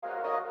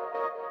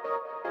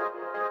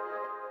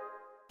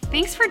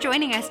Thanks for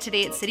joining us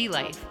today at City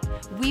Life.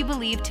 We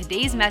believe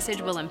today's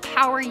message will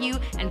empower you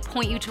and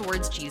point you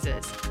towards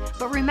Jesus.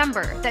 But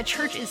remember that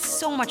church is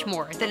so much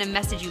more than a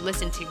message you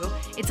listen to.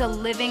 It's a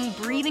living,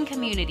 breathing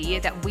community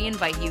that we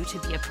invite you to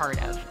be a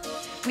part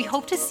of. We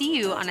hope to see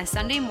you on a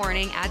Sunday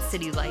morning at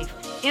City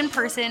Life, in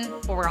person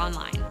or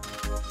online.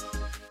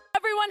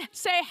 Everyone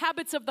say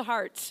habits of the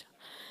heart.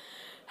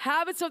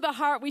 Habits of the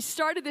Heart. We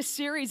started this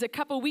series a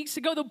couple weeks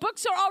ago. The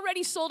books are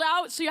already sold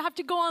out, so you have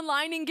to go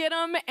online and get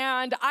them,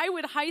 and I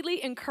would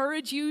highly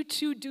encourage you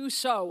to do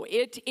so.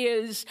 It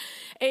is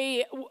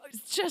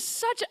just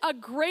such a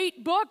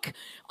great book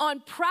on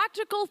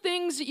practical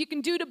things that you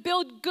can do to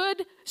build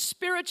good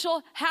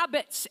spiritual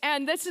habits.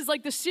 And this is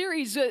like the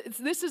series,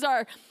 this is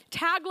our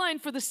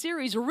tagline for the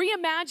series,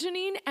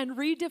 Reimagining and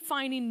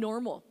Redefining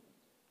Normal.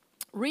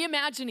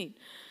 Reimagining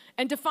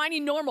and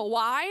defining normal.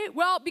 Why?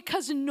 Well,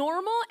 because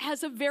normal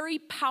has a very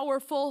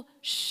powerful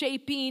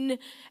shaping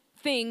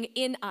thing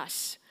in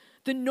us.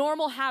 The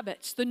normal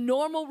habits, the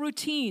normal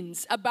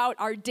routines about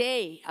our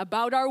day,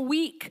 about our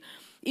week,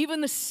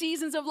 even the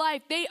seasons of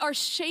life, they are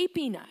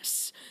shaping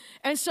us.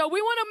 And so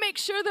we want to make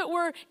sure that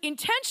we're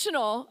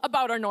intentional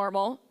about our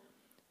normal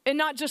and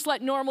not just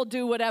let normal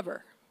do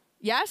whatever.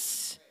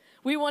 Yes?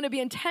 We want to be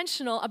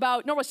intentional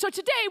about normal. So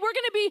today we're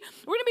going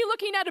to be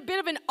looking at a bit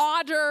of an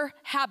odder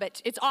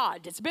habit. It's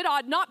odd. It's a bit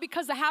odd, not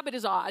because the habit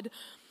is odd,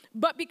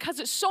 but because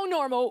it's so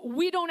normal,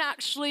 we don't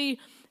actually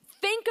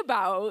think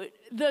about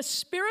the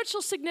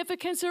spiritual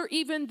significance or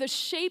even the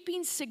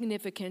shaping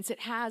significance it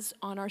has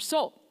on our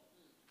soul.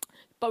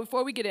 But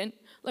before we get in,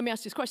 let me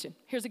ask you this question.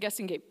 Here's a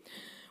guessing game.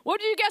 What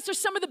do you guess are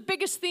some of the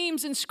biggest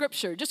themes in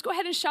Scripture? Just go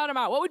ahead and shout them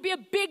out. What would be a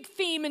big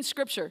theme in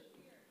Scripture?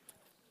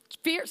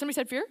 Fear. Somebody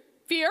said fear?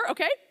 Fear,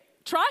 okay.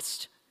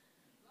 Trust?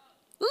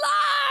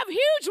 Love,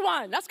 huge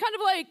one. That's kind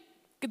of like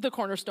the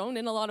cornerstone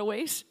in a lot of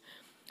ways.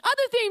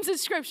 Other themes in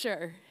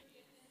Scripture.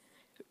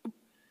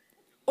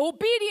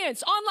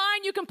 Obedience.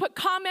 Online, you can put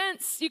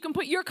comments. You can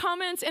put your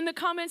comments in the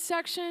comments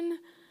section.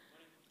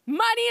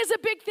 Money is a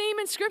big theme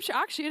in Scripture.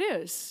 Actually,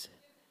 it is.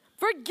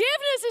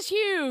 Forgiveness is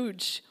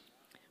huge.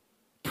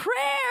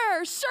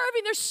 Prayer,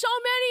 serving. There's so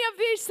many of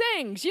these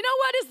things. You know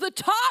what is the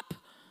top?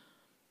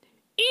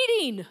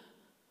 Eating.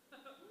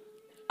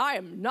 I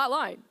am not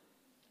lying.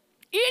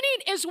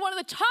 Eating is one of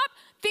the top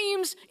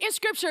themes in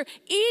Scripture.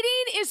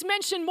 Eating is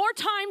mentioned more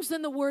times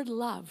than the word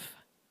love.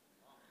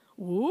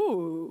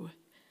 Ooh.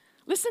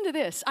 Listen to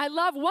this. I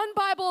love one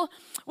Bible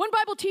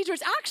teacher.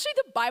 It's actually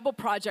the Bible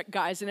Project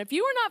guys. And if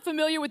you are not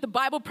familiar with the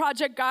Bible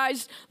Project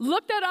guys,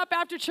 look that up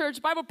after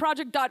church,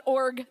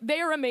 bibleproject.org.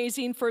 They are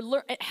amazing for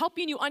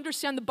helping you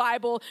understand the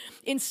Bible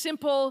in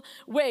simple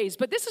ways.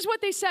 But this is what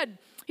they said.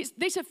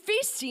 They said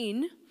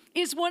feasting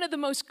is one of the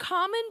most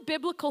common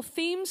biblical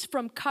themes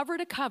from cover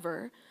to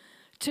cover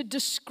to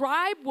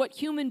describe what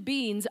human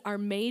beings are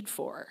made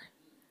for.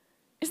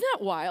 Isn't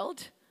that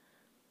wild?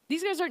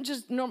 These guys aren't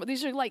just normal.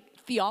 These are like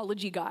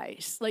theology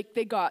guys. Like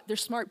they're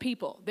smart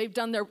people. They've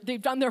done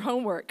their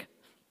homework.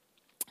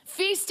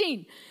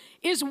 Feasting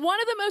is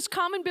one of the most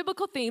common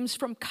biblical themes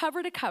from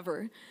cover to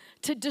cover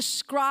to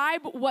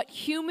describe what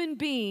human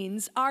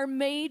beings are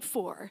made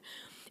for.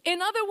 In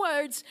other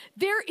words,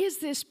 there is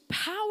this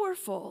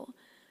powerful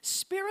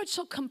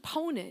spiritual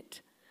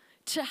component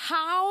to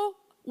how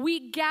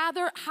we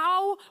gather,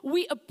 how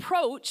we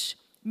approach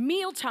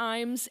meal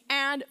times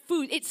and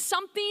food. It's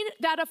something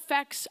that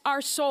affects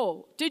our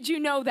soul. Did you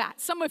know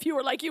that? Some of you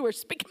are like, you were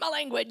speaking my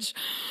language.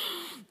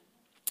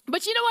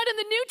 But you know what? In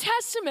the New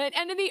Testament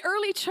and in the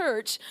early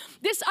church,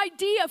 this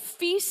idea of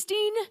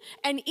feasting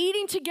and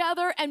eating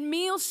together and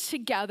meals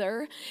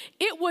together,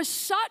 it was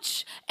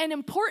such an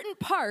important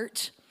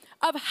part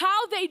of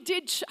how they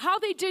did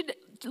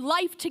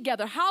life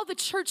together, how the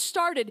church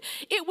started.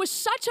 It was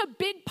such a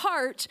big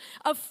part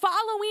of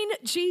following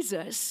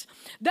Jesus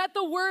that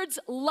the words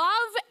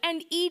love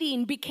and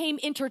eating became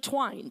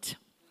intertwined.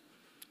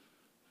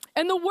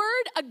 And the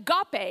word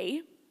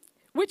agape,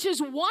 which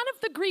is one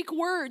of the Greek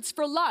words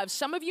for love.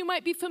 Some of you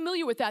might be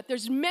familiar with that.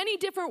 There's many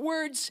different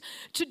words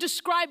to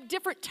describe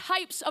different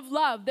types of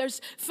love. There's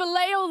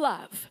phileo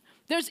love.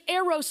 There's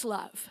eros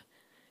love.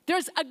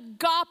 There's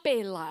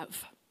agape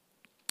love.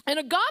 And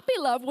agape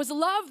love was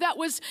love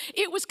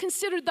it was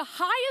considered the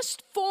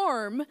highest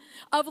form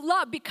of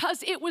love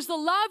because it was the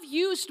love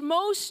used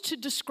most to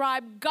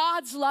describe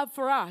God's love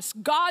for us.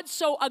 God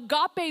so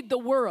agaped the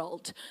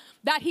world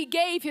that he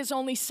gave his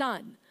only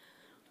son.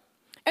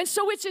 And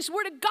so it's this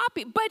word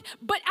agape.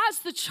 But as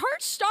the church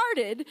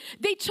started,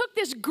 they took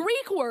this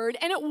Greek word,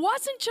 and it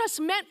wasn't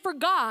just meant for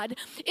God.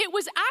 It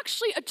was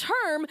actually a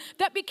term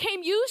that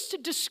became used to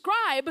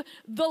describe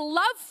the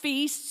love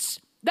feasts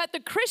that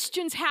the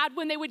Christians had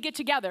when they would get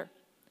together.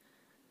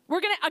 We're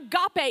going to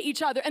agape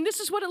each other, and this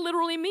is what it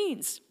literally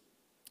means.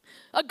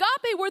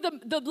 Agape were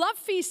the love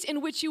feasts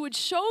in which you would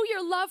show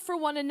your love for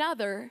one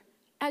another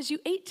as you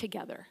ate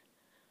together.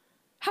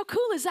 How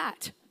cool is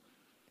that?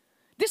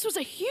 This was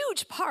a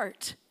huge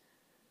part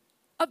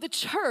of the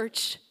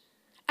church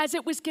as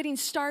it was getting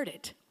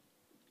started.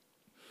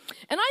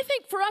 And I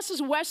think for us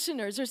as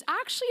Westerners, there's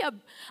actually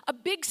a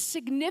big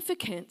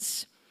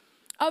significance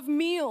of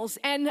meals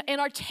and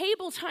our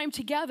table time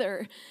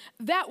together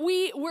that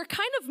we're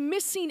kind of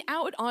missing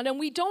out on, and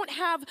we don't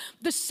have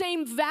the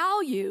same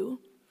value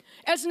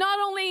as not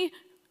only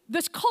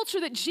this culture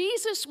that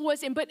Jesus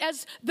was in, but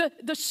as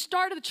the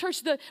start of the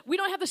church, we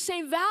don't have the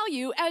same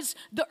value as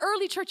the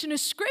early church in the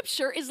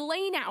scripture is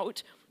laying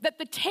out that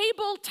the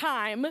table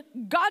time,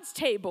 God's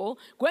table,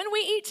 when we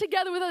eat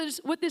together with others,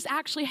 what this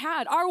actually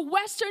had. Our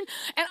Western,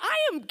 and I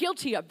am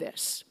guilty of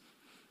this.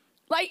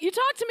 Like, you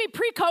talk to me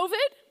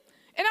pre-COVID,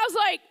 and I was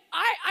like,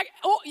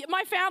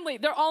 my family,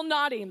 they're all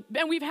nodding,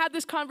 and we've had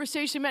this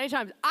conversation many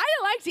times. I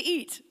like to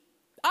eat.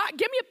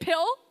 Give me a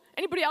pill.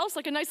 Anybody else,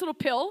 like a nice little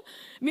pill?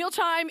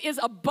 Mealtime is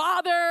a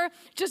bother.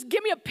 Just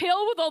give me a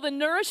pill with all the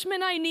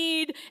nourishment I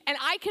need, and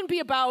I can be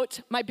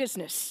about my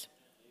business.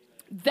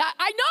 That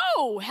I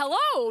know.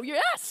 Hello.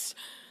 Yes.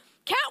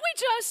 Can't we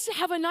just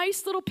have a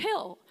nice little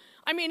pill?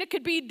 I mean, it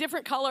could be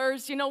different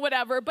colors,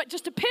 whatever, but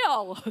just a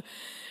pill. And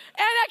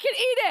I could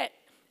eat it,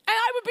 and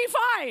I would be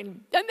fine.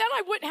 And then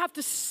I wouldn't have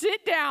to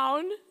sit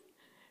down,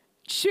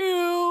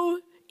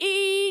 chew,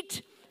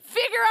 eat,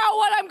 figure out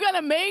what I'm going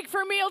to make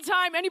for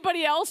mealtime.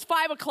 Anybody else,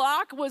 5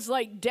 o'clock was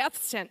like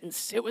death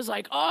sentence. It was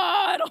like,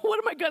 what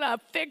am I going to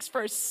fix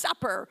for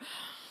supper?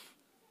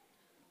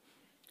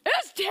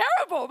 It's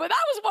terrible, but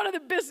that was one of the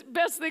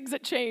best things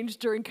that changed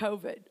during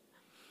COVID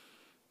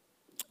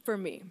for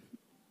me.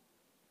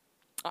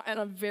 And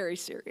I'm very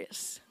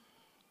serious.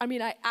 I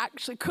mean, I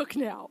actually cook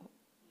now.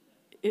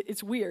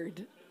 It's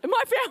weird. And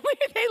my family,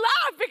 they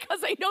laugh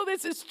because they know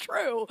this is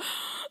true.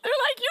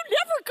 They're like, you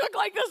never cook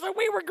like this when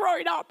we were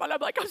growing up. And I'm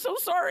like, I'm so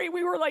sorry.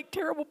 We were like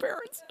terrible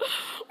parents.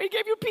 We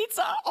gave you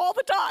pizza all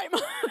the time.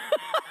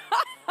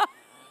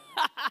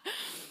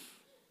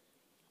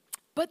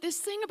 But this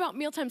thing about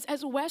mealtimes,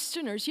 as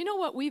Westerners, you know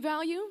what we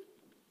value?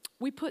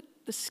 We put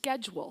the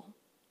schedule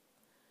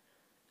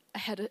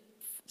ahead of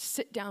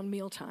sit-down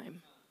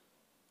mealtime.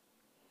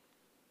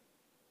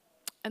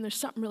 And there's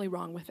something really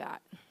wrong with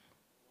that.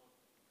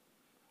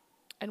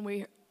 And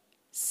we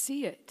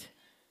see it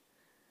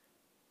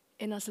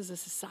in us as a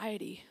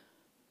society,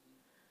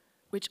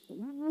 which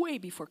way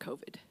before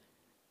COVID,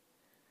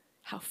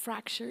 how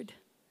fractured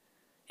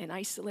and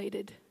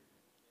isolated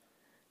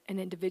and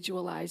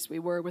individualized we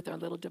were with our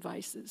little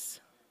devices.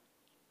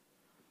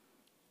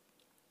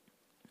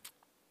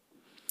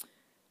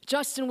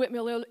 Justin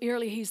Whitmore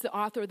Earley, he's the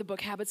author of the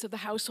book Habits of the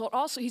Household.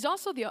 He's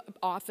also the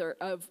author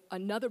of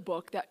another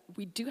book that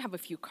we do have a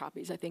few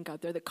copies, I think,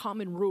 out there, The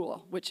Common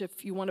Rule, which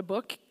if you want a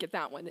book, get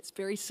that one. It's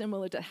very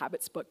similar to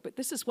Habits book, but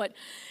this is what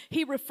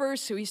he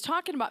refers to. He's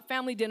talking about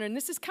family dinner, and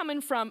this is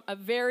coming from a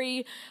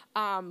very,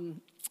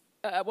 full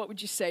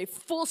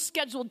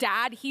schedule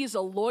dad. He's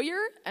a lawyer,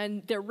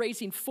 and they're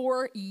raising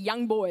 4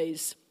 young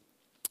boys.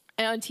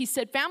 And he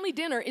said, family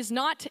dinner is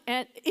not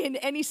in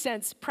any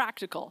sense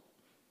practical.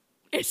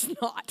 It's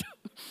not.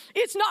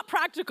 It's not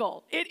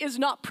practical. It is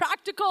not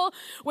practical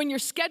when your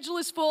schedule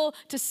is full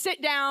to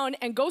sit down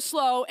and go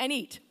slow and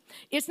eat.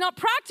 It's not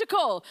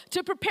practical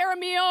to prepare a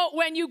meal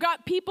when you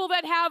got people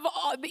that have,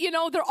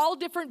 they're all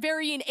different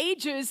varying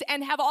ages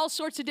and have all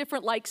sorts of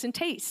different likes and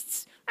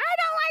tastes. I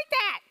don't like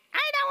that.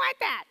 I don't want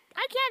that.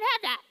 I can't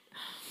have that.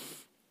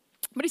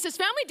 But he says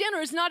family dinner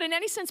is not in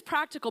any sense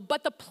practical,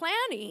 but the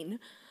planning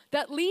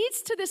that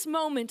leads to this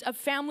moment of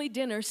family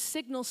dinner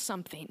signals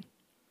something.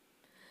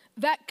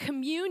 That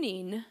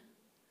communing,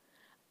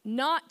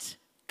 not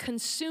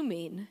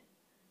consuming,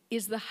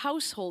 is the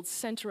household's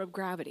center of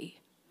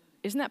gravity.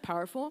 Isn't that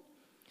powerful?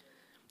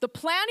 The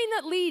planning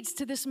that leads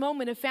to this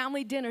moment of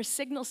family dinner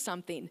signals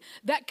something.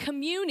 That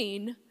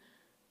communing,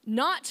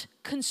 not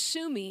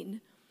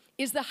consuming,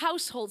 is the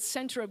household's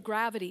center of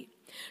gravity.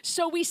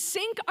 So we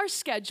sync our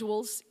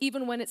schedules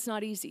even when it's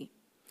not easy.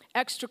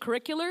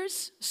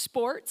 Extracurriculars,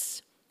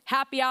 sports,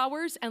 happy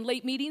hours, and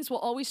late meetings will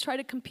always try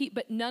to compete,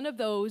 but none of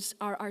those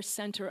are our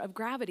center of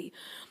gravity.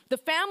 The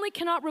family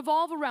cannot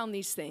revolve around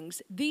these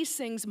things. These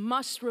things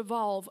must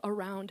revolve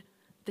around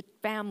the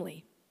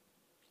family.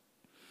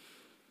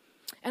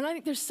 And I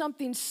think there's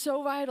something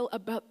so vital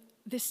about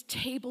this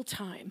table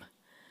time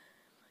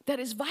that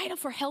is vital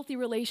for healthy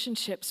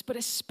relationships, but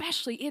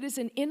especially it is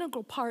an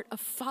integral part of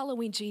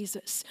following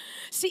Jesus.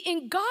 See,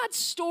 in God's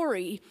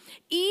story,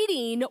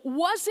 eating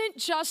wasn't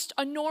just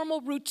a normal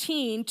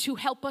routine to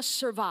help us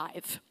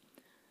survive.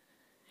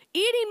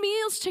 Eating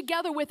meals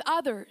together with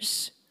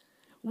others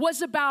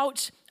was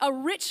about a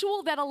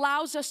ritual that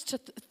allows us to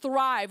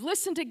thrive.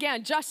 Listen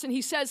again, Justin,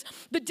 he says,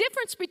 the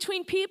difference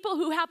between people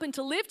who happen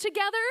to live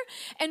together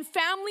and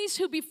families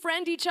who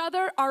befriend each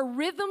other are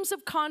rhythms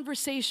of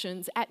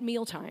conversations at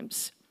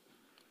mealtimes.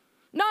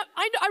 Now,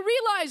 I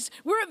realize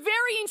we're at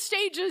varying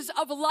stages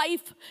of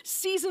life,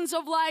 seasons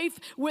of life,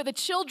 where the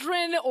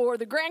children or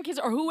the grandkids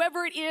or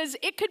whoever it is,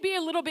 it could be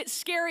a little bit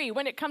scary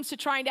when it comes to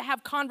trying to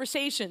have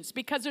conversations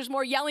because there's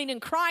more yelling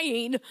and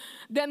crying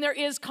than there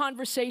is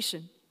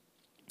conversation.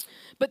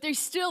 But there's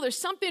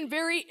something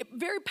very,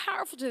 very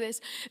powerful to this.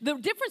 The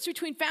difference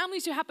between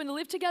families who happen to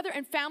live together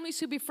and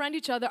families who befriend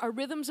each other are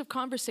rhythms of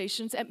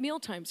conversations at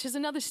mealtimes. Here's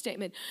another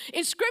statement.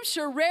 In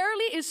Scripture,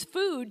 rarely is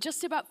food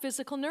just about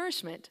physical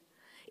nourishment.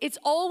 It's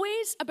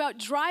always about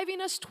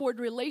driving us toward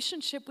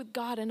relationship with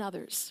God and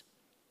others.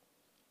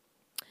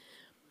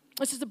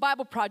 This is the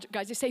Bible Project,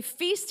 guys. They say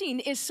feasting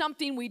is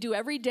something we do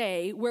every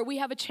day where we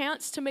have a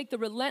chance to make the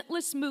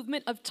relentless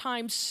movement of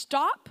time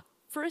stop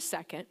for a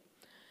second.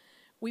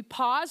 We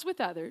pause with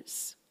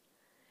others.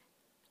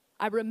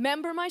 I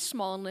remember my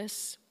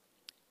smallness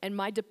and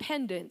my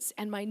dependence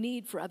and my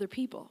need for other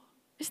people.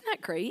 Isn't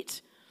that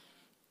great?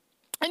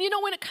 And you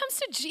know, when it comes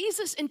to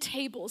Jesus and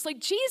tables, like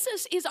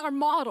Jesus is our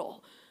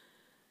model.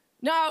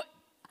 Now,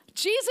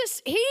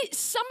 Jesus,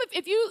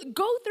 if you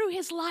go through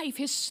his life,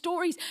 his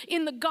stories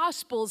in the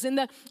Gospels, in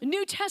the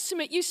New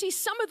Testament, you see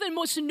some of the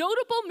most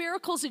notable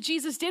miracles that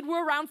Jesus did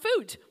were around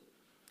food.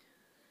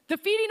 The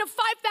feeding of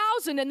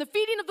 5,000 and the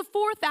feeding of the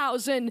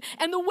 4,000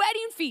 and the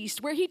wedding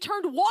feast where he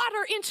turned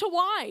water into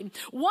wine.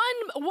 One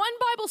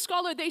Bible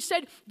scholar, they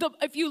said,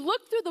 if you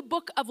look through the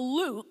book of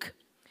Luke,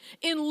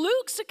 in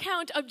Luke's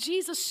account of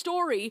Jesus'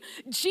 story,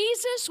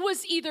 Jesus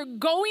was either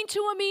going to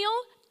a meal,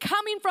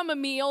 coming from a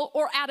meal,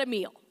 or at a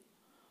meal.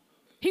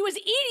 He was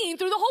eating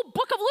through the whole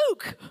book of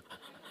Luke.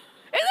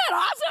 Isn't that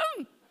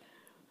awesome?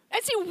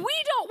 And see, we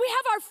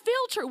have our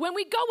filter. When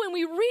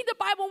we read the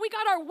Bible, we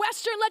got our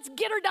Western, let's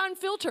get her done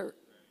filter.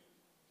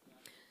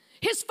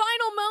 His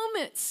final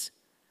moments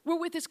were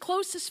with his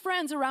closest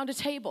friends around a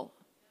table,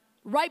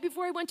 right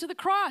before he went to the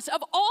cross.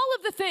 Of all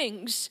of the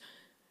things,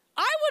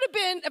 I would have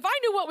been, if I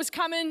knew what was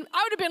coming,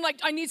 I would have been like,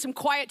 I need some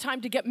quiet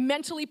time to get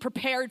mentally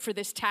prepared for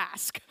this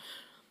task.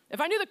 If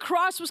I knew the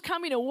cross was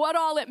coming and what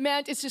all it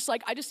meant, it's just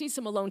like, I just need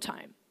some alone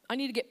time. I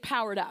need to get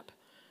powered up.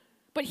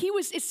 But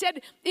it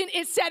said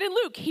in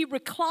Luke, he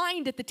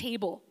reclined at the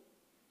table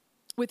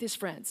with his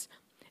friends.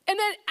 And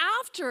then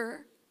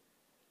after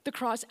the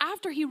cross,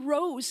 after he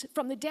rose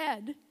from the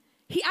dead,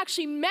 he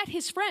actually met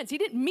his friends.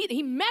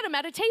 He met them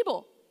at a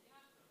table.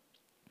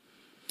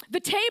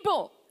 The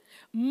table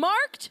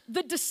marked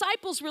the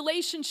disciples'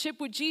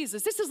 relationship with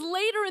Jesus. This is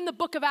later in the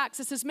book of Acts.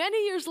 This is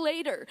many years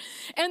later.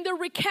 And they're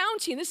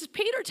recounting. This is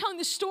Peter telling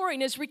the story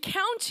and is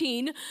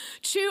recounting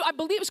to, I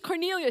believe it was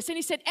Cornelius. And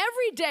he said,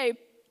 every day,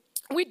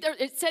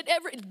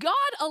 God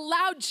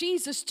allowed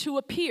Jesus to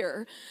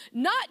appear,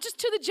 not just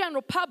to the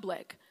general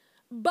public,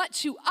 but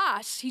to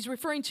us. He's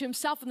referring to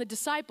himself and the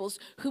disciples,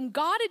 whom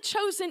God had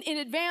chosen in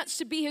advance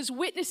to be his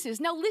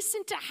witnesses. Now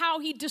listen to how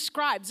he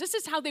describes. This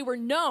is how they were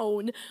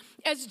known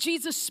as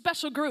Jesus'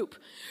 special group.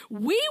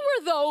 We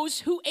were those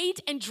who ate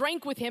and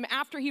drank with him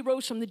after he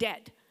rose from the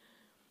dead.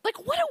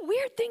 Like, what a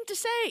weird thing to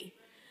say.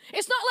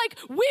 It's not like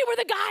we were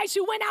the guys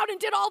who went out and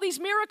did all these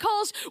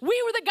miracles.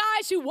 We were the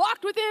guys who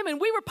walked with him,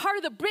 and we were part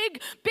of the big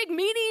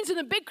meetings and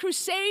the big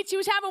crusades he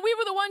was having. We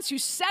were the ones who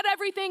set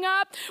everything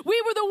up. We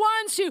were the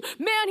ones who,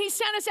 he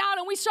sent us out,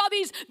 and we saw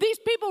these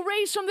people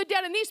raised from the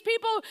dead, and these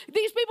people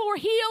were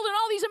healed, and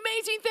all these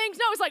amazing things.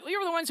 No, it's like, we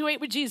were the ones who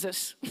ate with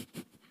Jesus.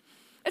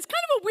 It's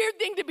kind of a weird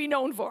thing to be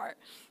known for.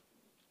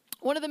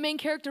 One of the main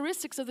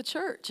characteristics of the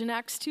church in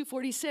Acts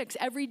 2:46,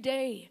 every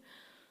day,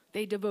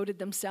 they devoted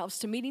themselves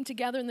to meeting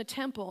together in the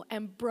temple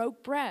and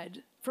broke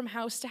bread from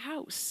house to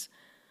house.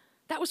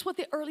 That was what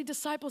the early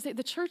disciples,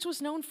 the church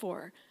was known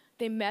for.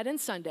 They met on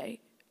Sunday,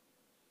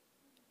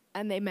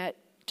 and they met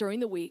during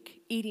the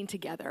week, eating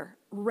together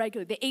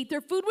regularly. They ate their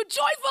food with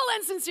joyful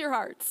and sincere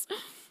hearts.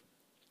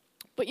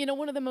 But you know,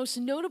 one of the most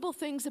notable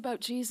things about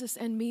Jesus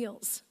and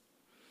meals,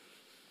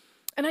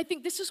 and I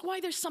think this is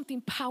why there's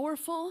something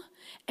powerful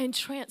and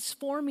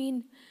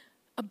transforming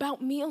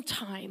about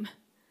mealtime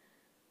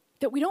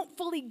that we don't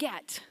fully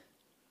get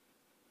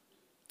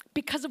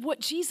because of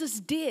what Jesus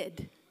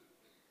did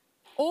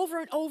over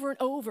and over and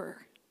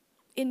over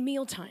in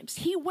meal times.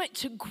 He went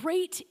to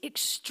great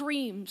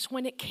extremes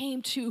when it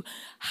came to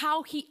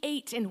how he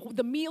ate and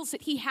the meals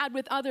that he had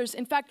with others.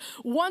 In fact,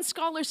 one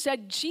scholar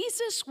said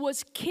Jesus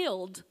was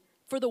killed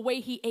for the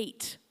way he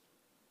ate.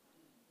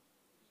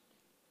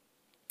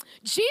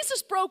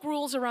 Jesus broke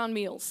rules around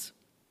meals.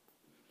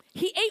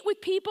 He ate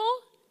with people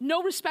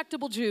no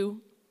respectable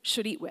Jew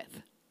should eat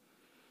with.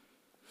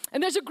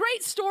 And there's a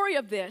great story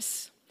of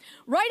this.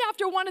 Right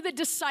after one of the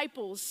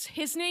disciples,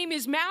 his name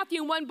is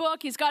Matthew in one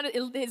book, his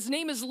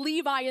name is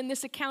Levi in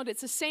this account. It's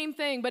the same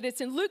thing, but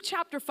it's in Luke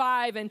chapter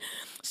 5, and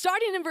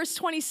starting in verse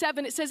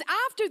 27, it says,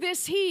 after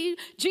this,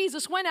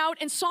 Jesus, went out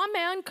and saw a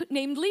man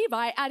named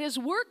Levi at his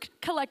work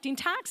collecting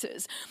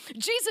taxes.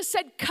 Jesus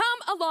said, come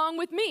along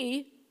with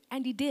me,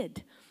 and he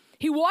did.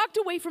 He walked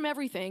away from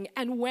everything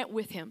and went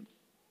with him.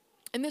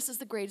 And this is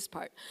the greatest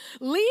part.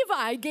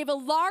 Levi gave a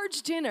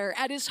large dinner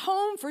at his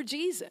home for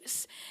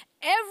Jesus.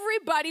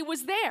 Everybody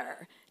was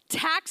there,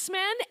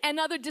 taxmen and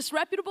other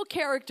disreputable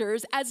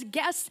characters as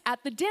guests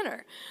at the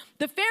dinner.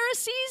 The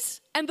Pharisees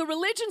and the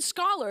religion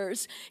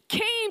scholars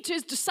came to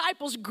his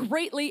disciples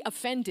greatly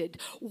offended.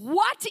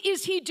 What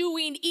is he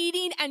doing,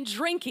 eating and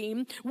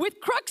drinking with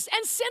crooks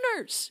and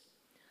sinners?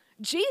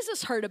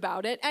 Jesus heard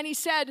about it, and he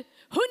said,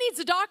 who needs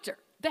a doctor?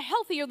 The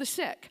healthy or the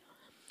sick?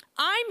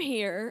 I'm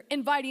here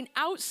inviting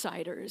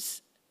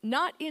outsiders,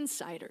 not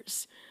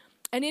insiders.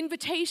 An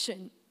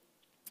invitation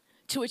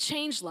to a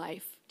changed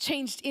life,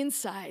 changed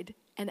inside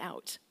and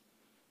out.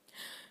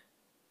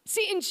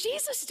 See, in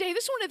Jesus' day,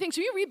 this is one of the things,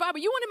 when you read the Bible,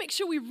 you want to make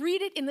sure we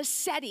read it in the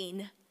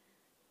setting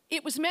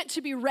it was meant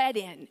to be read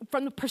in.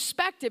 From the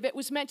perspective it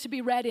was meant to be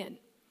read in.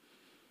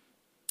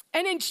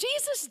 And in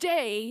Jesus'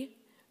 day,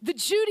 the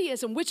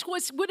Judaism, which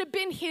would have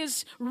been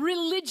his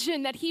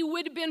religion that he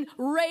would have been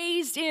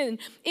raised in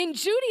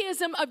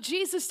Judaism of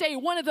Jesus' day,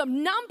 one of the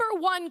number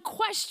one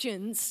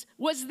questions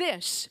was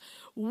this: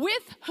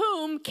 with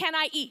whom can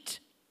I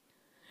eat?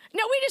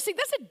 Now, we just think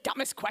that's the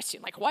dumbest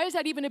question. Like, why is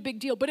that even a big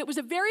deal? But it was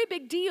a very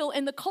big deal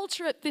in the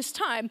culture at this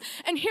time.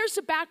 And here's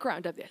the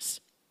background of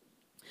this.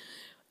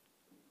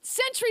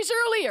 Centuries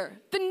earlier,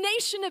 the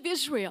nation of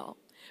Israel,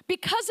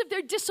 because of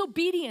their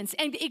disobedience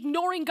and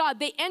ignoring God,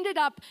 they ended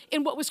up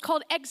in what was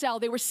called exile.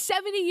 They were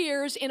 70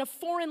 years in a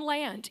foreign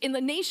land, in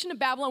the nation of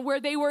Babylon, where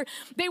they were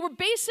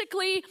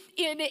basically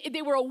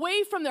they were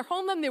away from their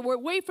homeland, they were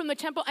away from the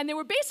temple, and they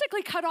were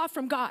basically cut off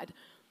from God.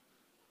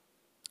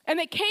 And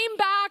they came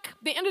back,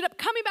 they ended up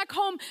coming back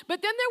home,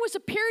 but then there was a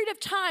period of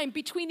time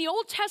between the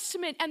Old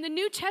Testament and the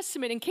New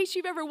Testament, in case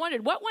you've ever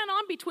wondered what went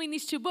on between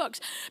these two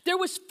books. There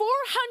was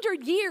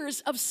 400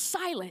 years of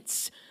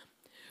silence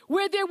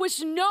where there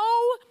was no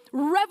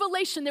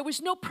revelation, there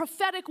was no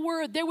prophetic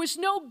word, there was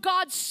no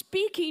God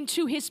speaking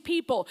to his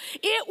people.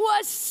 It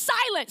was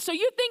silent. So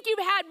you think you've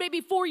had maybe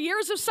 4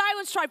 years of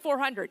silence? Try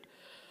 400.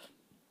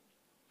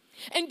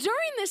 And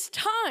during this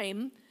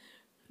time,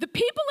 the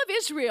people of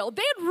Israel,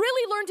 they had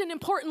really learned an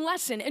important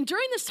lesson. And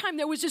during this time,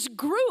 there was this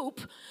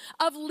group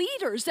of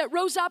leaders that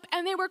rose up,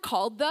 and they were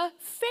called the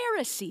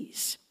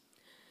Pharisees.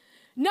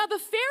 Now, the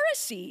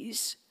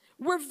Pharisees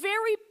were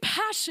very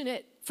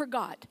passionate for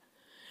God.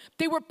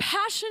 They were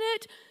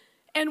passionate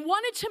and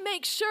wanted to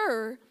make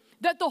sure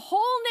that the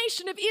whole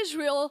nation of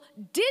Israel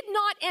did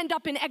not end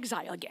up in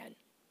exile again.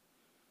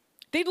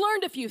 They'd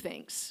learned a few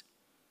things.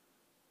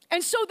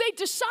 And so they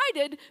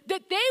decided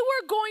that they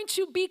were going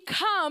to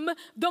become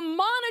the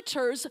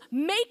monitors,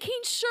 making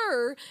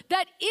sure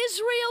that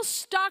Israel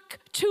stuck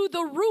to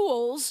the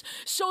rules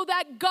so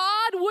that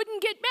God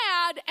wouldn't get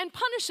mad and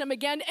punish them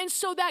again, and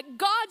so that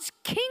God's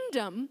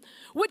kingdom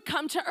would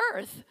come to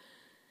earth.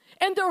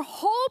 And their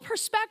whole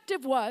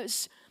perspective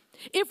was,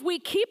 if we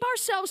keep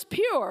ourselves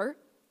pure,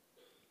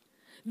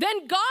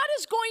 then God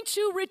is going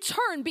to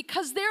return,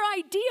 because their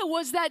idea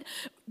was that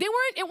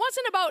it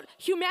wasn't about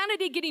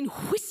humanity getting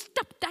whisked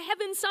up to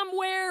heaven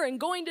somewhere and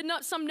going to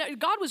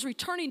God was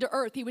returning to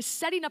earth. He was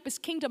setting up his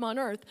kingdom on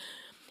earth.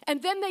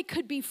 And then they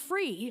could be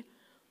free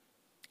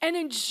and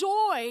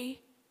enjoy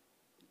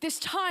this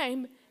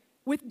time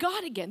with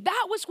God again.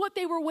 That was what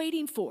they were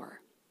waiting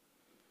for.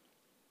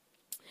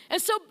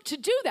 And so to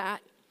do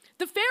that,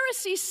 the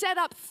Pharisees set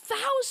up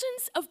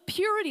thousands of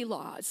purity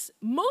laws.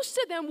 Most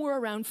of them were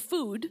around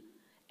food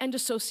and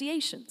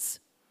associations.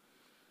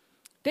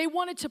 They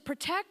wanted to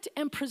protect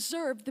and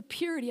preserve the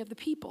purity of the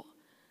people.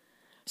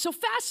 So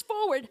fast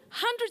forward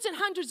hundreds and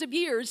hundreds of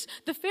years,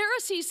 the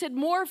Pharisees had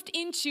morphed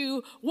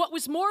into what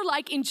was more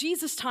like, in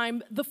Jesus'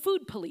 time, the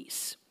food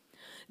police.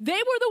 They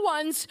were the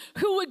ones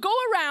who would go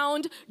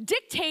around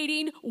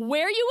dictating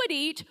where you would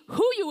eat,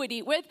 who you would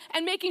eat with,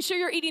 and making sure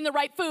you're eating the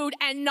right food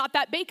and not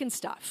that bacon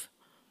stuff.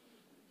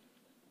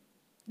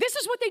 This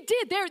is what they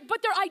did.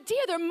 But their idea,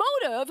 their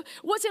motive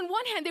was, in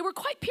one hand, they were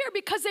quite pure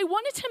because they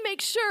wanted to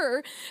make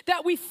sure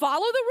that we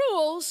follow the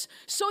rules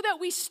so that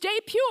we stay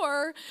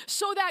pure,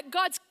 so that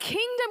God's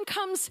kingdom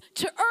comes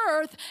to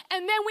earth,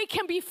 and then we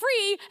can be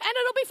free, and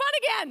it'll be fun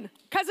again,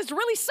 because it's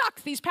really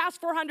sucked these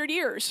past 400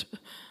 years.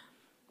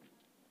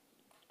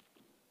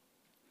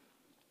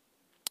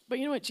 But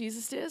you know what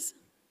Jesus does?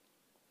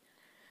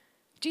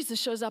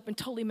 Jesus shows up and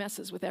totally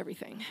messes with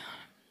everything.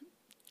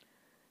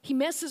 He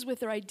messes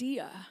with their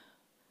idea,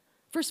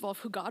 first of all, of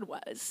who God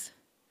was,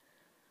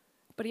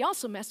 but he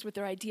also messed with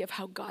their idea of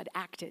how God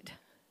acted.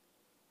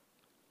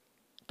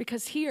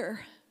 Because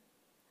here,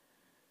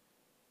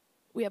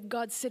 we have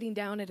God sitting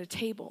down at a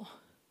table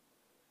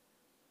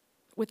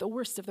with the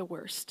worst of the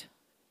worst.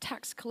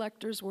 Tax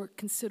collectors were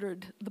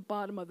considered the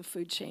bottom of the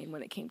food chain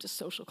when it came to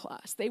social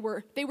class. They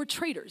were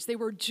traitors. They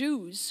were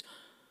Jews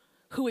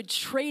who had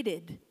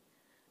traded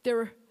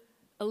their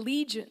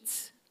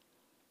allegiance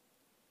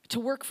to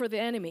work for the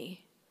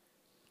enemy,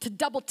 to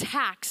double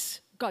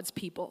tax God's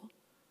people,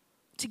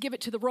 to give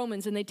it to the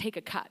Romans, and they'd take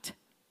a cut.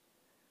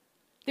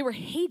 They were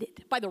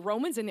hated by the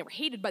Romans, and they were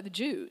hated by the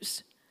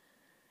Jews.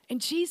 And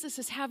Jesus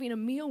is having a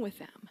meal with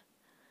them.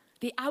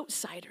 The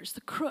outsiders,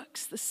 the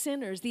crooks, the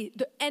sinners, the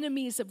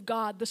enemies of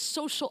God, the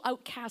social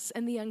outcasts,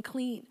 and the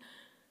unclean.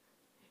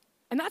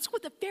 And that's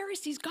what the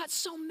Pharisees got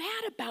so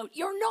mad about.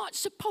 You're not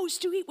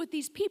supposed to eat with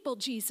these people,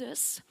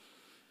 Jesus.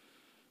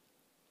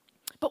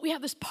 But we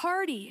have this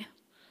party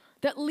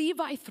that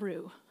Levi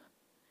threw.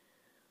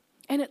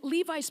 And at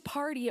Levi's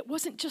party, it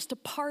wasn't just a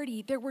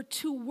party. There were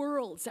two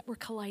worlds that were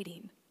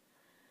colliding.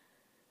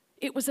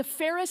 It was a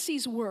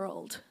Pharisees'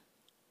 world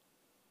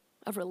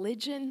of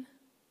religion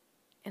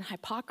and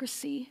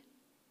hypocrisy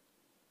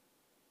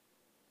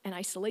and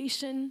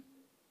isolation,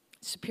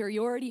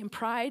 superiority and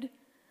pride.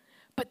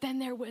 But then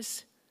there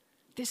was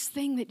This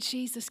thing that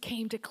Jesus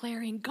came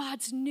declaring,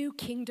 God's new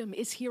kingdom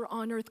is here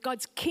on earth.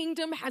 God's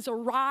kingdom has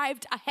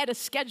arrived ahead of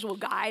schedule,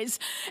 guys.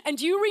 And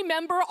do you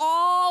remember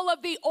all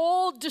of the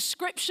old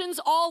descriptions,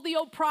 all the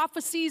old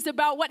prophecies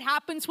about what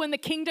happens when the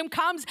kingdom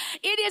comes?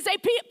 It is a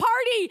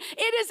party.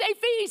 It is a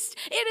feast.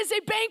 It is a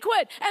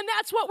banquet. And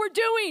that's what we're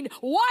doing.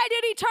 Why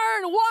did he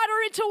turn water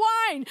into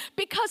wine?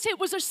 Because it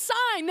was a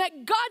sign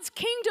that God's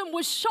kingdom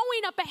was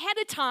showing up ahead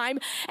of time.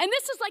 And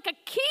this is like a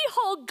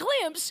keyhole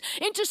glimpse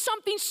into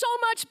something so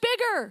much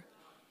bigger.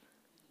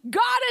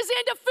 God is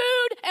into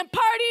food and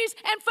parties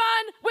and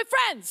fun with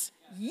friends.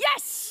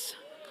 Yes.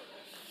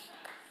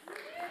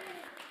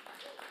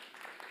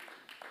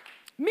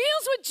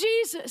 Meals with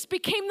Jesus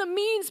became the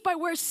means by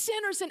where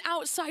sinners and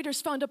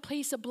outsiders found a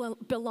place of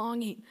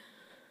belonging.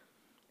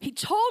 He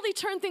totally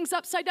turned things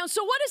upside down.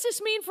 So what does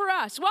this mean for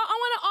us? Well, I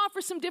want to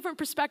offer some different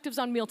perspectives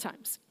on meal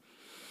times.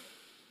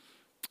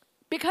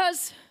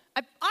 Because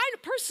I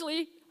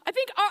personally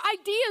think our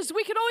ideas,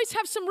 we could always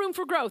have some room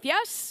for growth,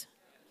 yes?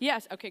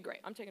 Yes, okay, great.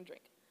 I'm taking a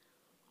drink.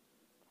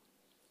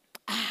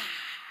 That's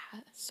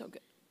so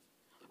good.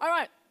 All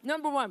right,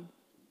 number one.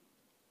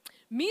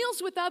 Meals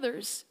with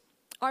others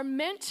are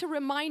meant to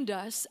remind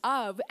us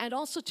of and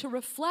also to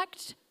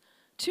reflect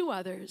to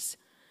others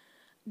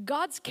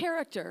God's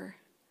character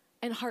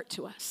and heart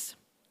to us.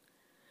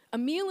 A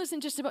meal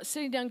isn't just about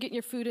sitting down, getting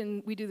your food,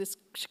 and we do this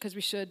because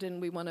we should and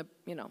we want to,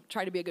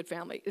 try to be a good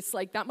family. It's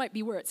like that might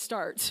be where it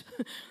starts.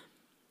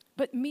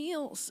 But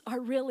meals are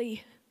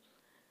really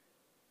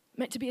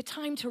meant to be a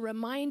time to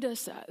remind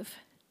us of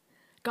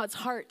God's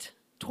heart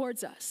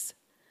towards us,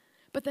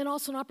 but then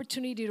also an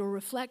opportunity to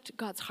reflect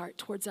God's heart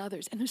towards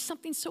others. And there's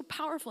something so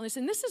powerful in this.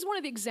 And this is one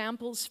of the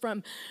examples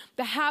from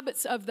the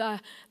habits of the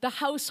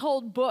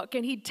household book.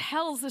 And he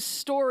tells the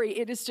story.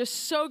 It is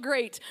just so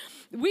great.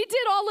 We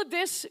did all of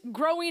this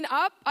growing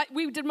up.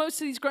 We did most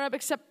of these growing up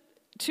except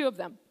two of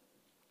them.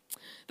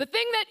 The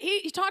thing that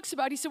he talks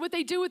about, he said what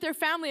they do with their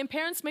family, and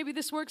parents, maybe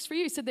this works for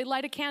you. He said they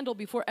light a candle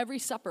before every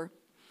supper.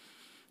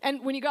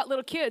 And when you got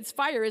little kids,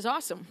 fire is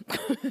awesome.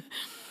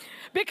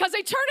 Because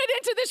they turn it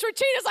into this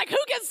routine. It's like, who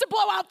gets to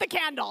blow out the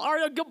candle?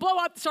 Or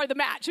the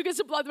match. Who gets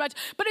to blow out the match?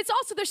 But it's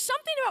also, there's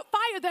something about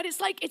fire that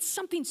is like,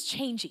 something's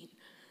changing.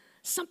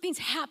 Something's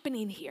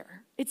happening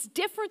here. It's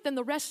different than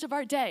the rest of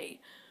our day.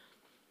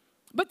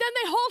 But then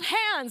they hold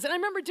hands. And I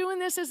remember doing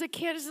this as a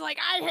kid. It's like,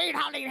 I hate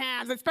holding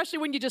hands. Especially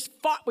when you just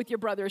fought with your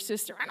brother or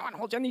sister. I don't want to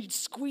hold you. And then you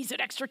squeeze it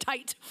extra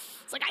tight.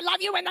 It's like, I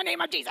love you in the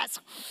name of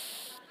Jesus.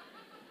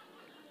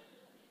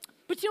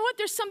 But you know what?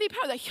 There's something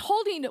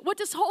powerful. What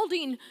does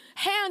holding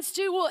hands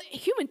do? Well,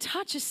 human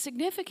touch is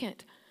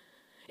significant.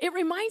 It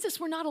reminds us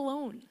we're not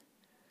alone.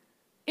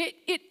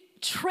 It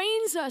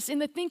trains us in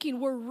the thinking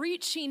we're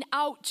reaching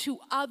out to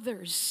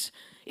others.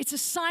 It's a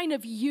sign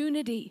of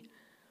unity.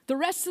 The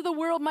rest of the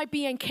world might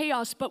be in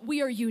chaos, but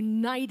we are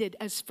united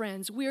as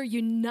friends. We are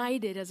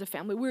united as a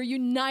family. We're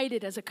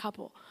united as a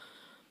couple.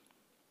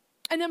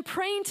 And then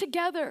praying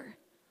together.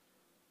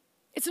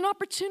 It's an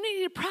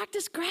opportunity to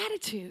practice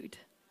gratitude.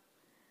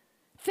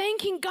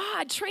 Thanking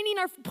God,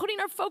 putting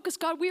our focus.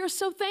 God, we are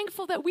so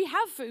thankful that we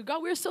have food.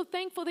 God, we are so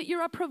thankful that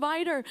you're a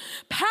provider.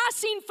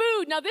 Passing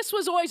food. Now, this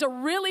was always a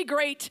really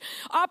great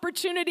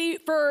opportunity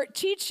for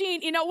teaching,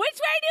 which way do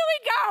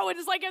we go? And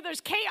it's like, if there's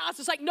chaos,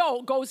 it's like, no,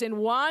 it goes in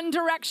one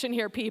direction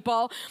here,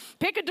 people.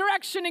 Pick a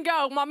direction and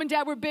go. Mom and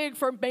Dad were big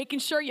for making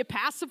sure you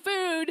pass the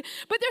food.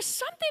 But there's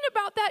something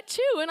about that,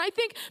 too. And I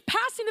think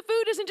passing the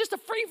food isn't just a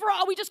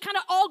free-for-all. We just kind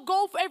of all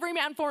go for every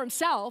man for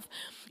himself.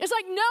 It's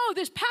like, no,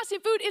 this passing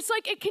food, it's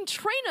like it can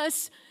train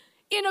us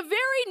in a very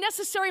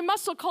necessary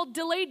muscle called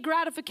delayed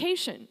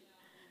gratification.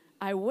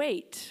 I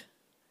wait,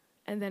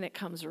 and then it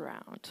comes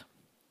around.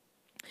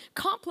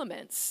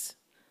 Compliments.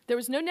 There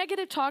was no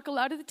negative talk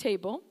allowed at the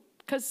table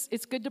because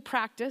it's good to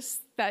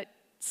practice that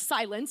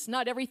silence.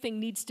 Not everything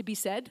needs to be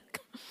said.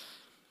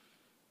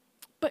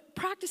 But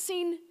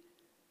practicing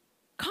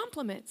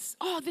compliments.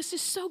 Oh, this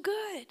is so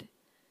good.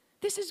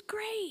 This is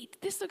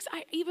great. This looks,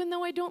 even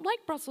though I don't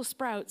like Brussels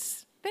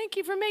sprouts, thank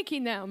you for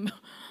making them.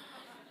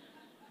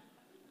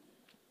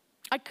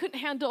 I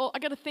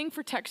got a thing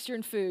for texture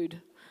in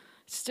food.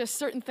 It's just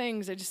certain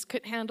things I just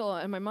couldn't handle.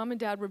 And my mom and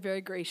dad were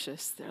very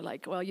gracious. They're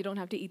like, well, you don't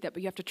have to eat that,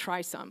 but you have to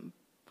try some.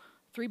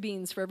 3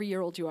 beans for every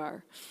year-old you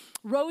are.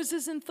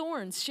 Roses and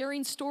thorns,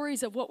 sharing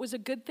stories of what was a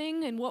good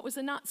thing and what was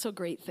a not so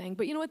great thing.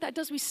 But you know what that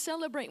does? We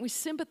celebrate and we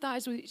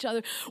sympathize with each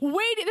other.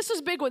 Waiting, this is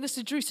a big one.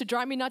 This used to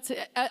drive me nuts.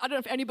 I don't know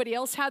if anybody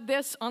else had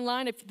this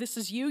online. If this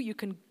is you, you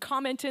can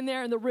comment in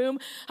there in the room.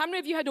 How many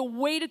of you had to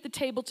wait at the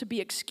table to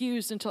be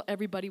excused until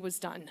everybody was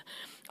done?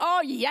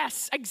 Oh,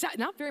 yes,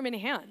 exactly. Not very many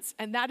hands.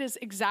 And that is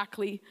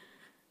exactly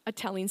a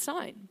telling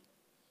sign.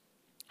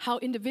 How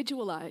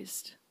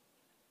individualized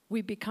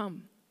we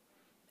become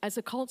as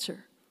a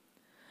culture.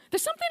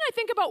 There's something I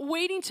think about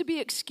waiting to be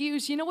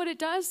excused. You know what it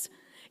does?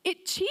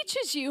 It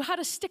teaches you how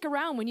to stick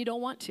around when you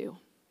don't want to.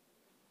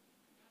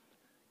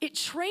 It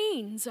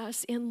trains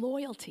us in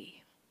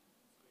loyalty.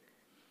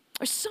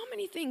 There's so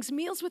many things.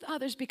 Meals with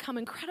others become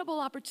incredible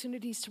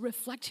opportunities to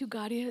reflect who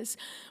God is.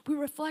 We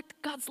reflect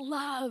God's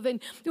love. And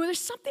there's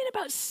something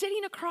about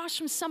sitting across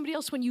from somebody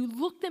else when you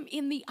look them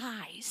in the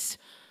eyes.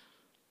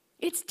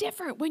 It's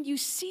different when you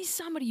see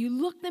somebody, you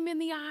look them in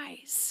the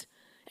eyes,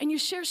 and you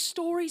share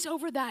stories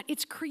over that.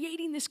 It's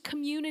creating this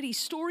community.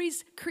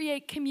 Stories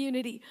create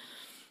community.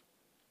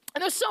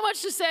 And there's so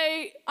much to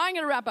say. I'm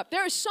going to wrap up.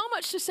 There is so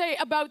much to say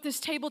about this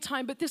table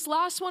time, but this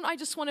last one I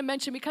just want to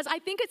mention because I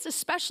think it's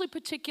especially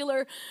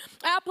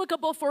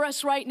applicable for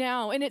us right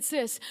now. And it's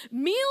this: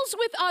 meals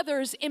with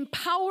others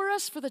empower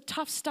us for the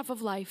tough stuff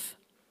of life.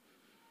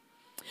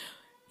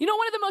 You know,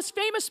 one of the most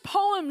famous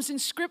poems in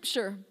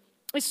Scripture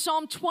is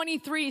Psalm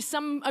 23.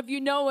 Some of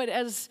you know it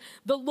as,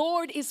 "The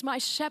Lord is my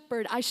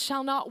shepherd, I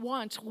shall not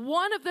want."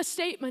 One of the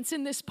statements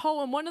in this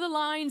poem, one of the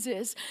lines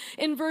is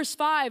in verse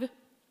 5,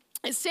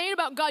 it's saying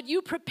about God,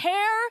 "You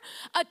prepare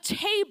a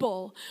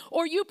table,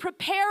 or you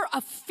prepare a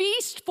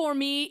feast for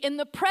me in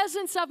the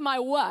presence of my"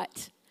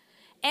 what?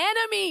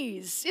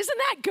 Enemies. Isn't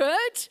that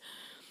good?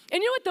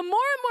 And you know what? The more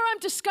and more I'm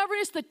discovering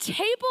is the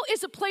table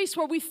is a place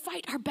where we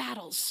fight our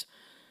battles.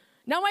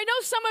 Now, I know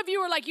some of you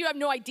are like, you have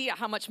no idea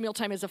how much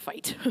mealtime is a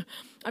fight.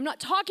 I'm not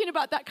talking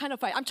about that kind of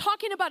fight. I'm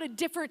talking about a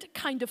different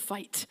kind of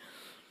fight.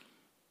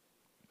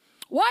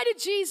 Why did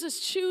Jesus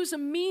choose a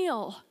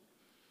meal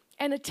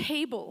and a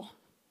table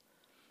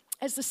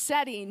as the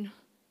setting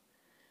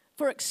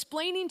for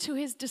explaining to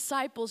his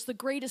disciples the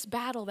greatest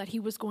battle that he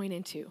was going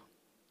into?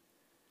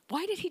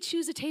 Why did he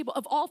choose a table?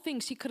 Of all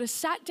things, he could have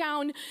sat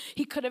down.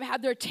 He could have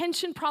had their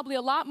attention probably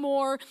a lot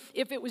more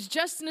if it was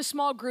just in a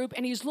small group,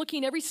 and he's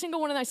looking every single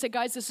one, and I said,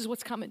 "Guys, this is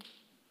what's coming."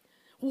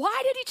 Why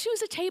did he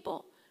choose a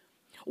table?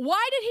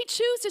 Why did he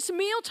choose this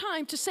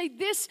mealtime to say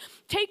this,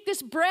 take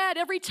this bread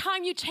every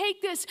time you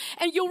take this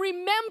and you'll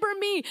remember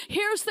me.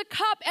 Here's the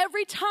cup.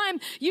 Every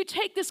time you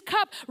take this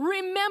cup,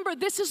 remember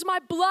this is my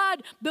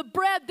blood, the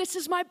bread, this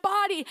is my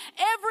body.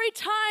 Every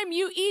time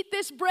you eat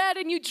this bread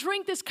and you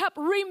drink this cup,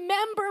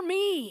 remember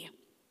me.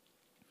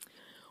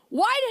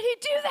 Why did he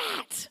do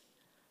that?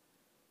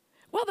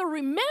 Well, the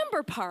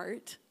remember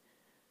part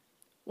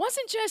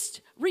wasn't just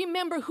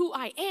remember who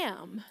I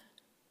am.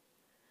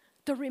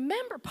 The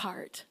remember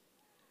part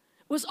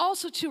was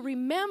also to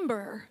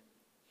remember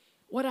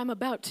what I'm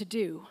about to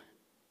do.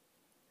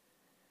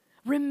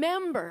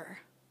 Remember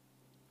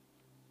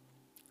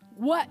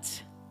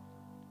what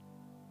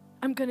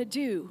I'm going to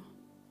do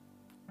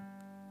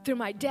through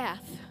my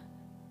death,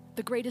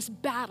 the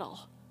greatest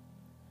battle,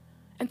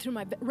 and through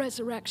my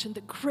resurrection,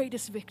 the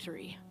greatest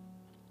victory.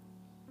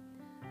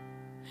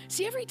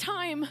 See, every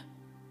time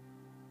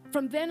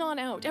from then on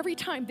out, every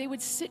time they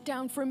would sit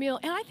down for a meal,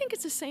 and I think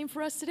it's the same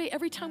for us today.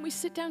 Every time we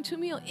sit down to a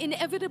meal,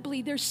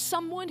 inevitably there's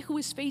someone who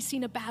is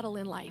facing a battle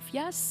in life,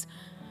 yes?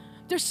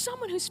 There's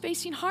someone who's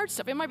facing hard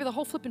stuff. It might be the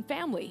whole flipping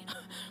family.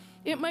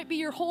 It might be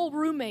your whole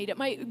roommate. It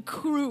might be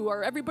crew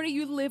or everybody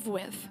you live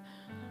with,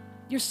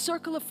 your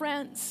circle of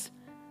friends.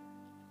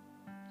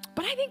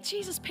 But I think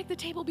Jesus picked the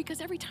table because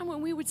every time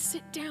when we would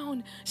sit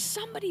down,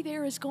 somebody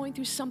there is going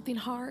through something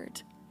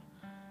hard.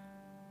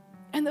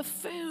 And the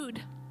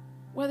food,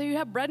 whether you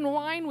have bread and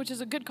wine, which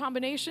is a good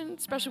combination,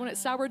 especially when it's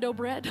sourdough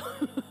bread.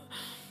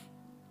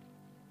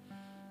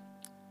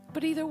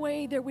 But either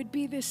way, there would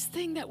be this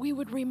thing that we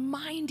would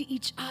remind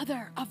each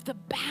other of the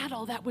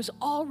battle that was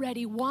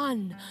already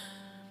won.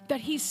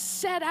 That he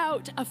set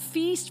out a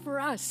feast for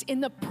us in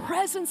the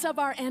presence of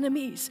our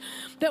enemies,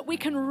 that we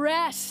can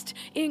rest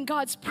in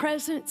God's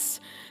presence.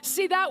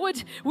 See,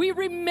 we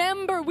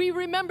remember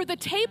the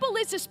table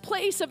is this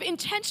place of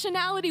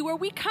intentionality where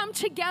we come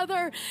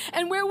together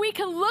and where we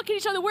can look at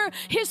each other, where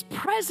his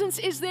presence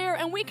is there,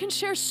 and we can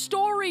share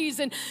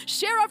stories and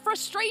share our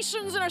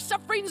frustrations and our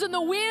sufferings and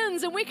the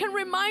wins, and we can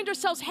remind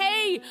ourselves,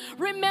 hey,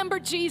 remember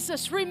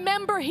Jesus,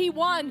 remember he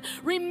won,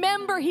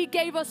 remember he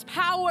gave us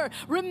power,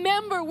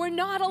 remember we're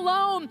not alone.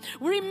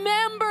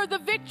 Remember the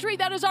victory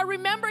that is our.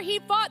 Remember he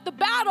fought the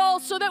battle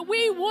so that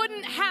we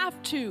wouldn't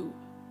have to.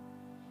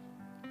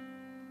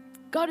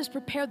 God has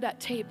prepared that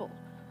table.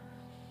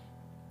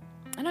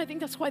 And I think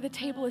that's why the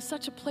table is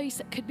such a place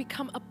that could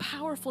become a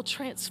powerful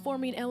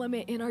transforming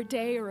element in our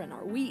day or in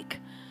our week.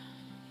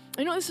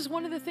 I know this is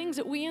one of the things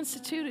that we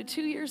instituted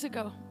 2 years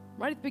ago,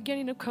 right at the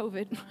beginning of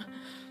COVID.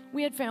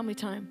 We had family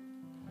time.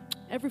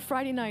 Every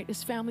Friday night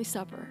is family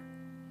supper.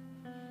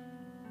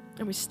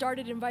 And we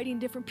started inviting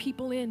different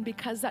people in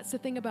because that's the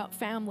thing about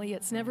family.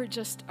 It's never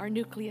just our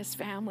nucleus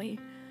family.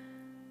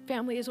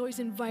 Family is always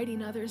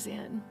inviting others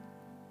in.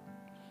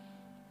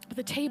 But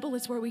the table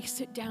is where we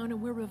sit down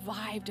and we're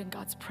revived in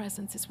God's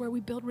presence. It's where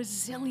we build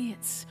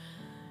resilience.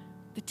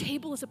 The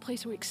table is a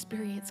place where we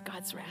experience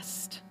God's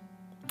rest.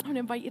 I'm going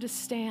to invite you to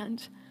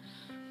stand.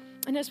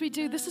 And as we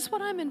do, this is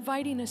what I'm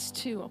inviting us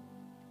to.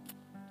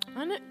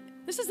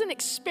 This is an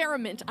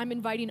experiment I'm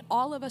inviting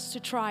all of us to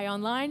try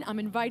online. I'm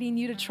inviting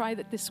you to try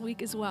that this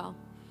week as well.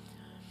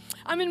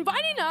 I'm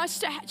inviting us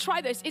to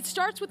try this. It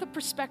starts with a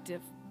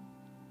perspective.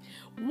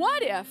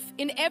 What if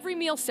in every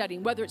meal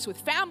setting, whether it's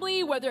with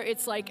family, whether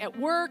it's like at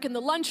work, in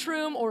the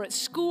lunchroom, or at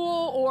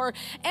school, or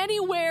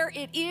anywhere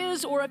it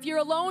is, or if you're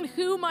alone,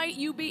 who might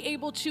you be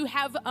able to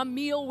have a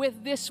meal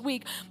with this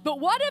week?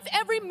 But what if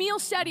every meal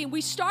setting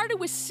we started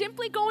with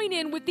simply going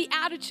in with the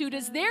attitude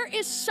as there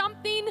is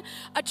something,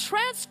 a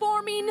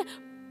transforming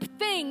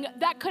thing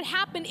that could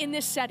happen in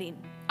this setting?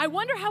 I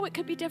wonder how it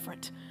could be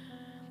different.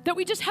 That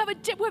we just have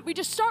we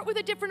just start with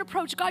a different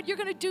approach. God, you're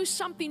going to do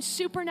something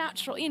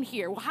supernatural in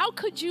here. Well, how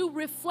could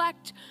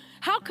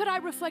I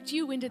reflect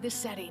you into this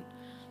setting?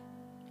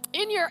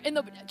 In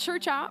the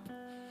church app,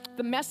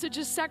 the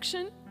messages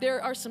section,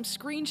 there are some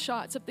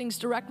screenshots of things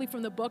directly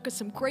from the book, of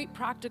some great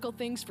practical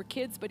things for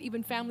kids, but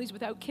even families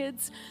without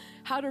kids,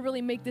 how to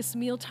really make this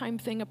mealtime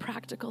thing a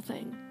practical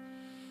thing.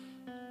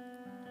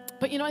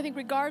 But I think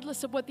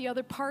regardless of what the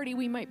other party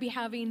we might be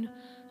having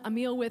a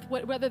meal with,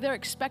 whether they're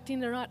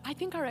expecting it or not, I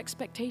think our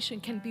expectation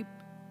can be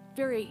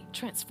very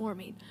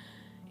transforming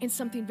in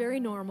something very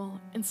normal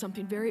and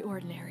something very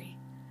ordinary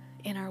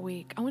in our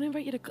week. I want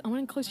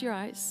to close your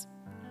eyes.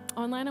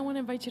 Online, I want to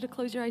invite you to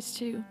close your eyes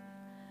too.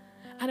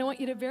 And I want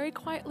you to very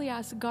quietly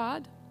ask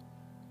God,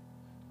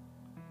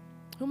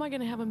 who am I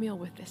going to have a meal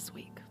with this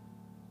week?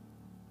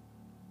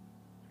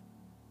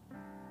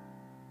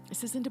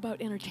 This isn't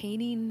about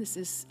entertaining. This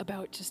is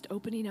about just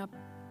opening up.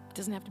 It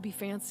doesn't have to be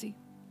fancy.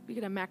 We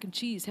could have mac and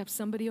cheese, have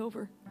somebody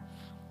over.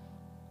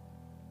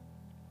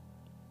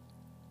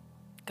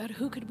 God,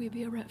 who could we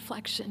be a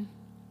reflection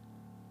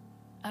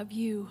of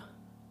you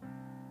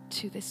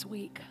to this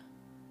week?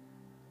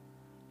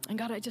 And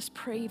God, I just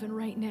pray even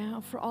right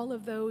now for all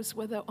of those,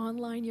 whether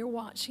online you're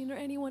watching or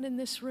anyone in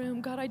this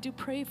room. God, I do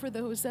pray for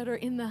those that are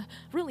in the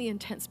really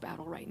intense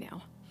battle right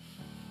now.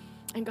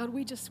 And God,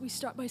 we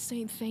start by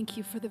saying thank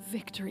you for the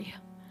victory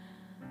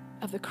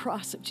of the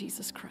cross of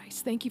Jesus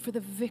Christ. Thank you for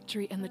the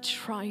victory and the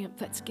triumph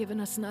that's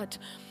given us not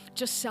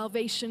just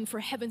salvation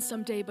for heaven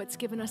someday, but it's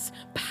given us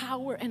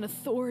power and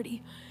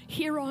authority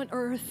here on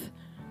earth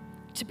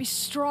to be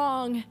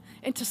strong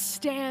and to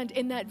stand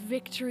in that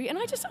victory. And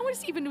I want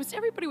to even with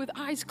everybody with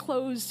eyes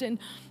closed, and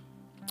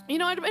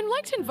I'd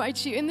like to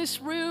invite you in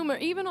this room or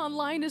even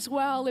online as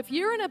well. If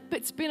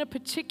it's been a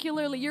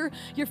particularly, you're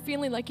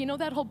feeling like,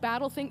 that whole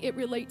battle thing, it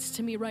relates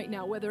to me right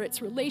now, whether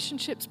it's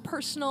relationships,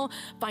 personal,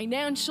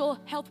 financial,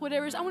 health,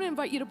 whatever it is, I want to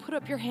invite you to put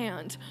up your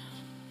hand.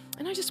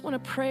 And I just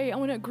want to pray. I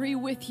want to agree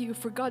with you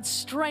for God's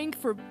strength,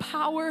 for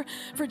power,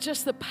 for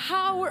just the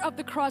power of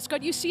the cross.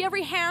 God, you see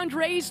every hand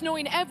raised,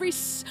 knowing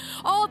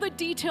all the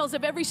details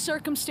of every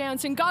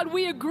circumstance. And God,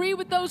 we agree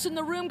with those in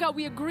the room. God,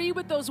 we agree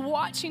with those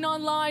watching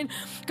online.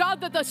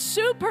 God, that the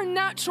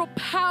supernatural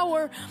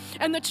power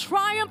and the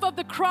triumph of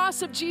the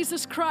cross of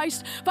Jesus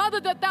Christ, Father,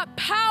 that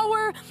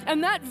power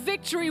and that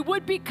victory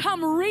would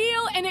become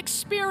real and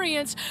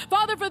experienced.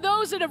 Father, for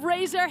those that have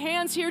raised their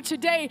hands here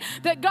today,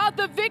 that God,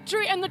 the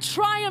victory and the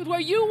triumph where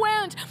you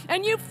went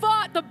and you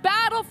fought the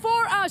battle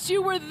for us.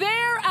 You were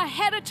there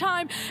ahead of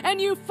time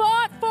and you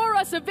fought for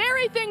us the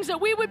very things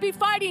that we would be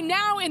fighting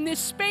now in this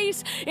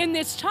space, in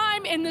this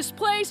time, in this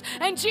place.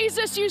 And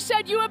Jesus, you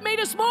said you have made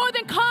us more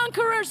than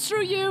conquerors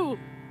through you.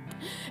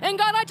 And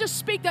God, I just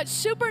speak that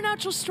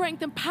supernatural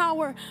strength and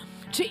power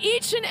to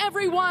each and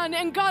every one.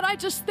 And God, I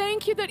just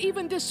thank you that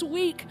even this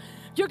week,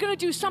 you're going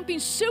to do something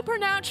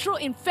supernatural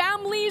in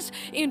families,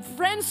 in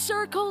friend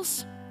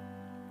circles.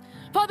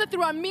 Father,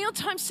 through our meal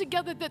times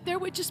together, that there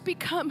would just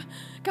become,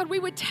 God, we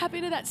would tap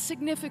into that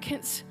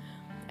significance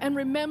and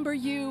remember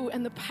you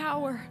and the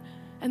power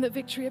and the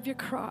victory of your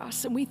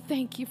cross. And we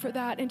thank you for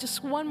that. And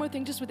just one more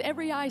thing, just with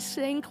every eye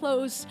staying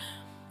closed,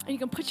 and you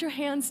can put your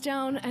hands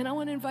down, and I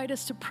want to invite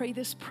us to pray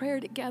this prayer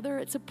together.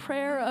 It's a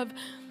prayer of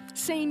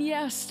saying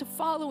yes to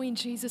following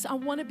Jesus. I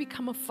want to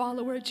become a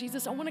follower of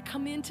Jesus. I want to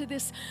come into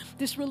this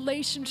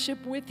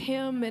relationship with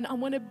him, and I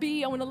want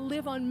to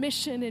live on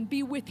mission and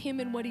be with him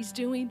in what he's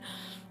doing.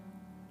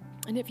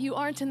 And if you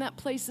aren't in that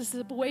place, this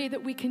is a way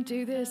that we can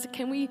do this.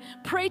 Can we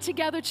pray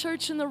together,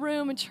 church in the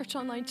room and church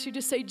online too,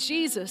 to say,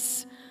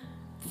 Jesus,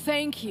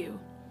 thank you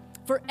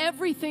for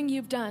everything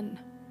you've done,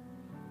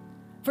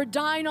 for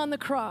dying on the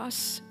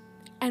cross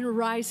and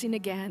rising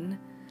again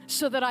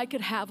so that I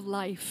could have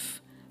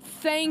life.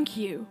 Thank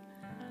you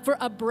for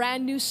a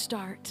brand new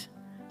start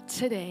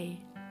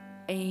today.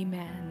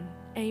 Amen.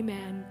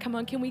 Amen. Come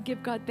on, can we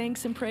give God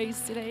thanks and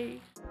praise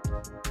today?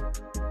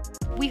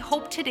 We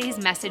hope today's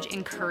message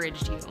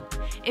encouraged you.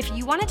 If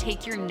you want to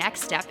take your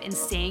next step in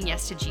saying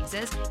yes to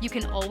Jesus, you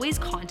can always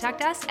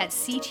contact us at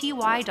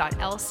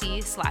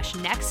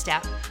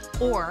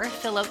cty.lc/nextstep or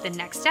fill out the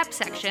next step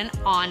section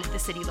on the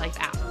City Life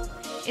app.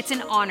 It's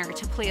an honor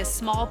to play a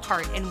small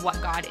part in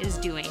what God is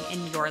doing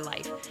in your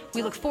life.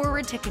 We look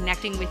forward to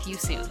connecting with you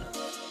soon.